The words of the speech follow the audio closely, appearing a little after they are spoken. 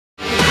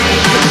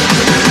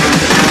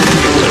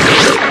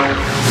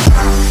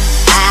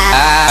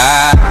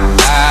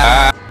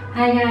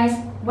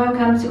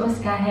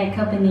Hair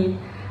company.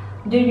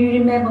 Do you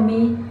remember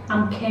me?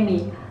 I'm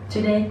Kemy.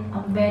 Today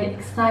I'm very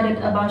excited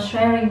about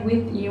sharing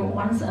with you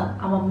one of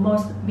our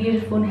most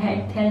beautiful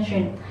hair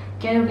extensions.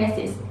 Can you guess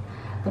it?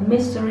 The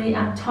mystery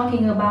I'm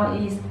talking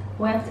about is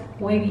weft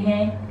wavy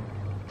hair.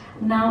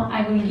 Now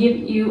I will give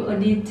you a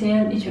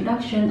detailed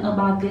introduction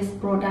about this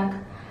product.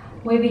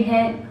 Wavy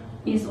hair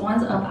is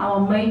one of our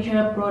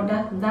major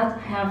products that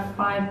have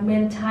 5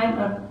 main types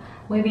of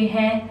wavy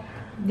hair.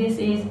 This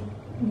is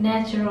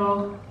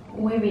natural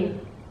wavy.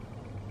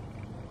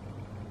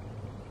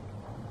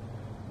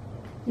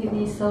 It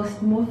is so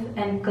smooth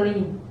and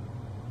clean.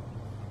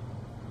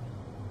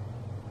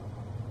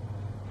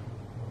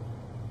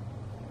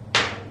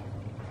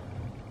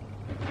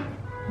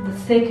 The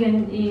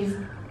second is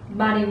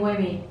body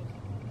wavy.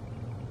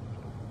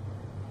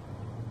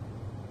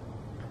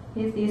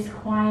 This is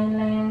white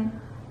length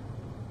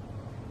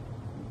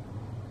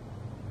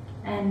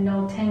and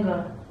no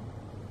tangle.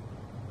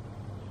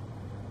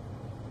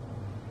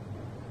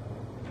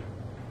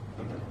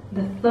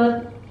 The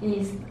third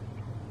is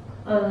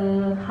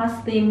a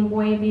hot steam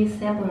wavy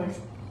samples.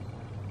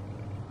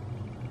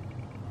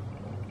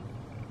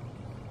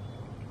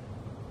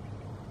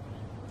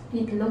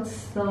 It looks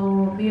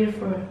so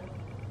beautiful.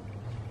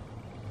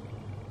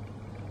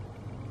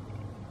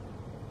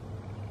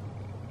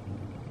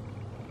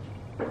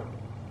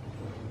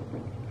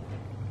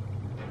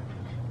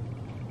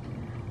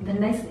 The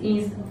next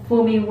is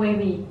foamy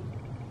wavy.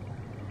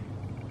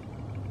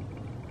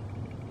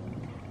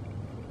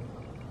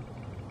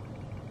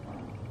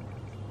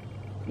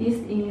 It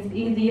is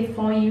easy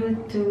for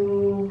you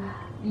to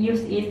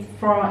use it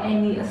for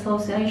any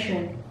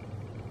association.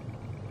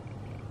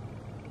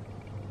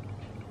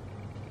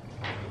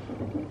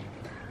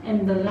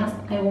 And the last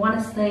I want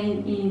to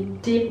say is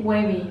deep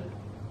wavy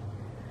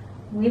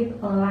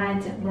with a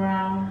light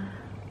brown.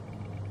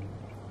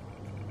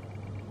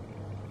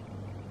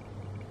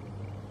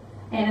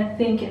 And I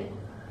think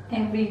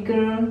every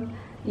girl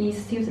is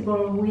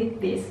suitable with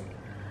this.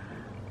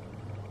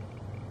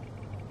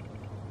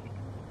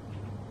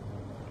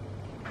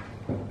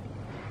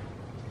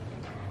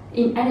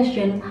 In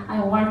addition,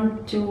 I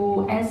want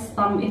to add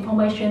some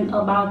information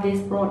about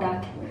this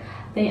product.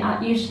 They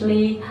are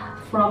usually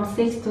from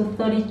 6 to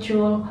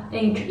 32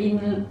 inches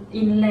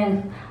in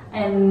length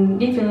and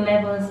different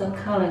levels of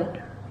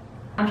color.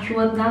 I'm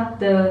sure that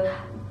the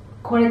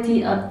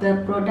quality of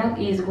the product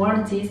is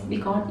warranted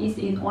because it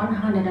is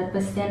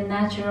 100%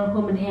 natural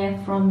human hair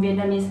from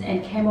Vietnamese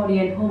and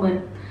Cambodian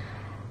women.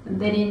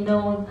 There is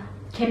no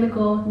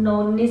chemical,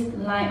 no nest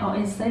light or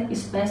insect,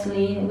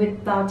 especially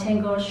without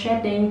tangle,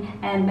 shedding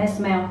and bad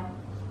smell.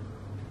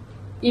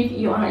 If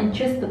you are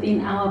interested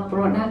in our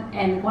product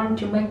and want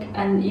to make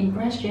an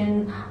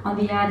impression on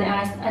the other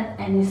eyes at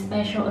any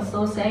special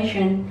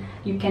association,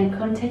 you can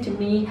contact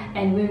me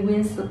and we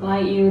will supply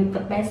you the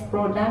best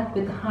product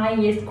with the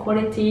highest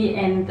quality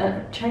and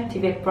the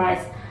attractive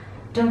price.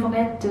 Don't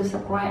forget to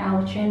subscribe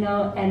our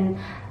channel and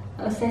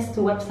access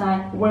to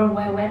website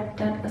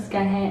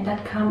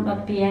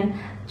www.oscarhair.com.vn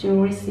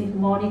to receive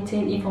more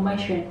detailed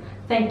information.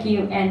 Thank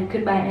you and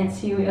goodbye and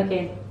see you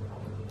again.